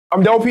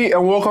I'm DELPPY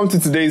and welcome to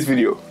today's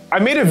video. I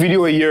made a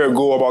video a year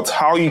ago about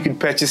how you could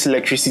purchase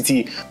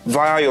electricity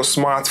via your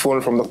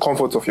smartphone from the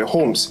comfort of your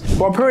homes.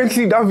 But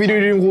apparently that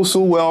video didn't go so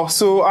well,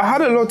 so I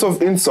had a lot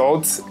of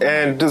insults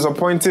and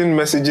disappointing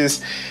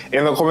messages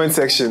in the comment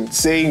section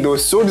saying they were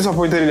so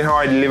disappointed in how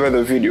I delivered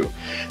the video.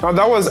 Now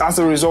that was as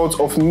a result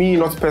of me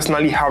not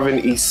personally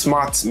having a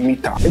smart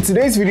meter. In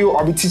today's video,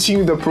 I'll be teaching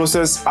you the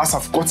process as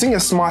I've gotten a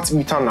smart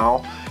meter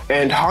now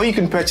and how you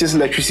can purchase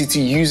electricity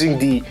using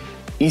the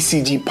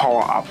ECG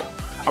Power app.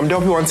 I'm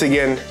DELPPY once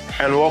again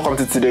and welcome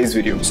to today's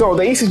video. So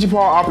the ECG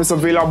Power app is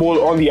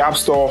available on the App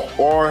Store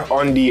or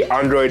on the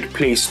Android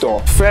Play Store.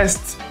 First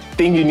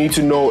thing you need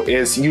to know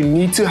is you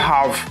need to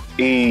have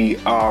a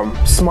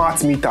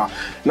smart meter.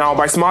 Now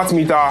by smart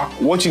meter,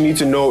 what you need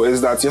to know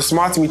is that your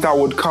smart meter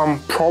would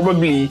come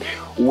probably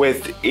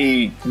with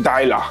a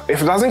dialer.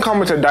 If it doesn't come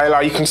with a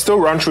dialer, you can still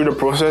run through the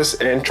process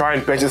and try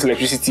and purchase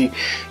electricity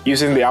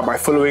using the app by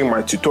following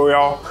my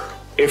tutorial.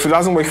 If it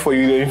doesn't work for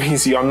you, then it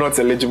means you are not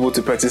eligible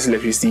to purchase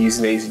electricity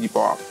using the ECG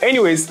Power app.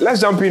 Anyways, let's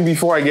jump in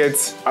before I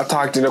get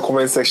attacked in the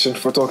comment section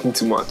for talking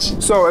too much.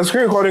 So a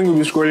screen recording will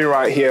be scrolling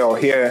right here or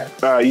here.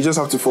 You just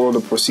have to follow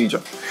the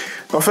procedure.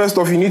 Now first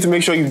off, you need to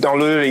make sure you've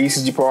downloaded the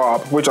ECG Power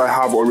app, which I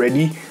have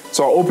already.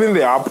 So I'll open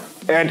the app,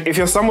 and if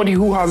you're somebody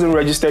who hasn't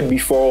registered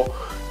before,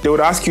 they would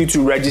ask you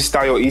to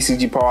register your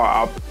ECG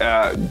Power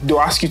app. They'll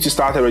ask you to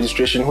start a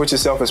registration, which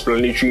is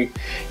self-explanatory.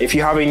 If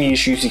you have any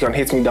issues, you can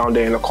hit me down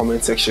there in the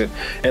comment section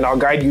and I'll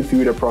guide you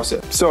through the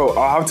process. So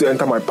I'll have to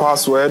enter my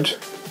password.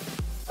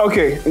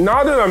 Okay,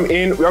 now that I'm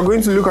in, we are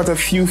going to look at a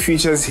few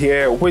features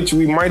here which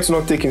we might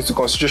not take into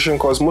consideration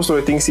because most of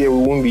the things here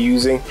we won't be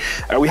using.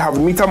 We have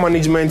meter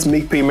management,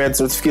 make payments,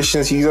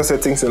 notifications, user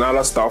settings and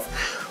other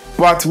stuff.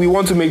 But we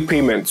want to make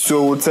payment,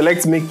 so we'll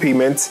select make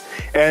payment,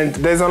 and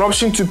there's an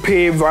option to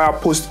pay via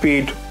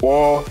postpaid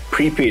or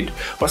prepaid.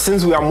 But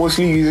since we are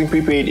mostly using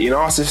prepaid in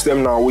our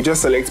system now, we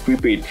just select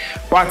prepaid.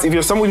 But if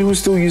you're somebody who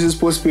still uses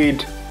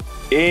postpaid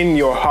in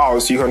your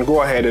house, you can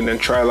go ahead and then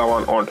try that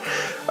one on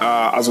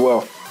as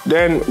well.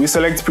 Then we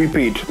select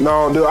prepaid.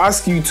 Now they'll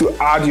ask you to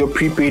add your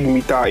prepaid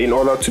meter in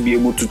order to be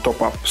able to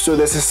top up. So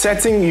there's a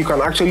setting you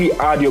can actually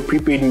add your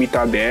prepaid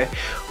meter there,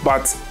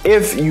 but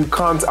if you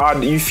can't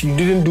add, if you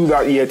didn't do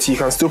that yet, you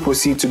can still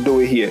proceed to do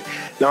it here.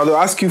 Now they'll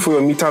ask you for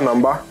your meter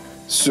number.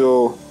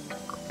 So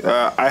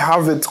I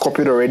have it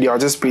copied already, I'll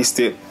just paste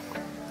it.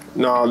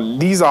 Now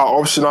these are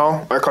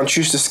optional. I can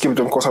choose to skip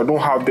them because I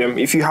don't have them.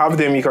 If you have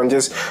them, you can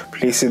just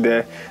place it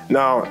there.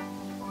 Now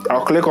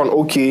I'll click on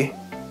OK.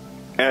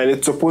 And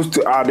it's supposed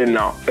to add it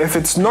now. If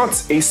it's not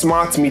a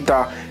smart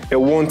meter, it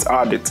won't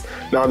add it.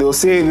 Now they'll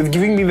say they've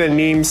given me the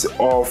names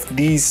of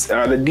these,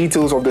 the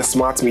details of the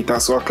smart meter.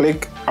 So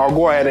I'll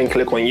go ahead and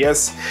click on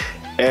yes,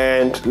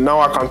 and now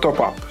I can top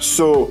up.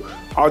 So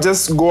I'll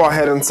just go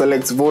ahead and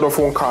select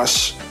Vodafone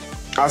Cash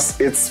as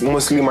it's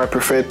mostly my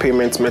preferred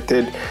payment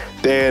method.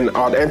 Then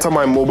I'll enter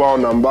my mobile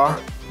number.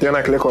 Then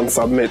I click on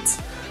submit.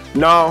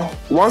 Now,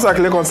 once I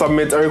click on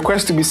submit, a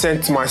request to be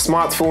sent to my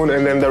smartphone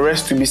and then the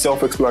rest to be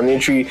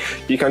self-explanatory.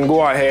 You can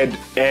go ahead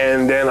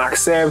and then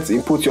accept,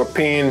 input your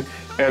PIN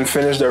and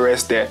finish the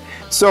rest there.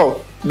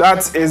 So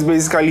that is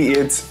basically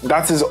it.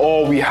 That is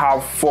all we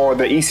have for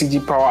the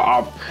ECG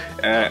Power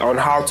app on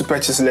how to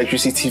purchase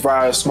electricity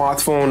via a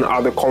smartphone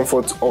at the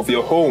comfort of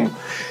your home.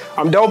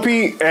 I'm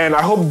DELPPY and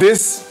I hope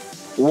this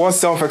was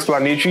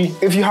self-explanatory.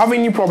 If you have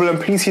any problem,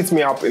 please hit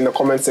me up in the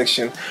comment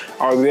section.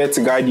 I'll be there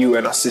to guide you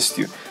and assist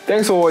you.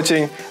 Thanks for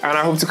watching, and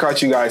I hope to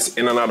catch you guys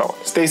in another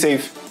one. Stay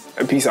safe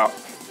and peace out.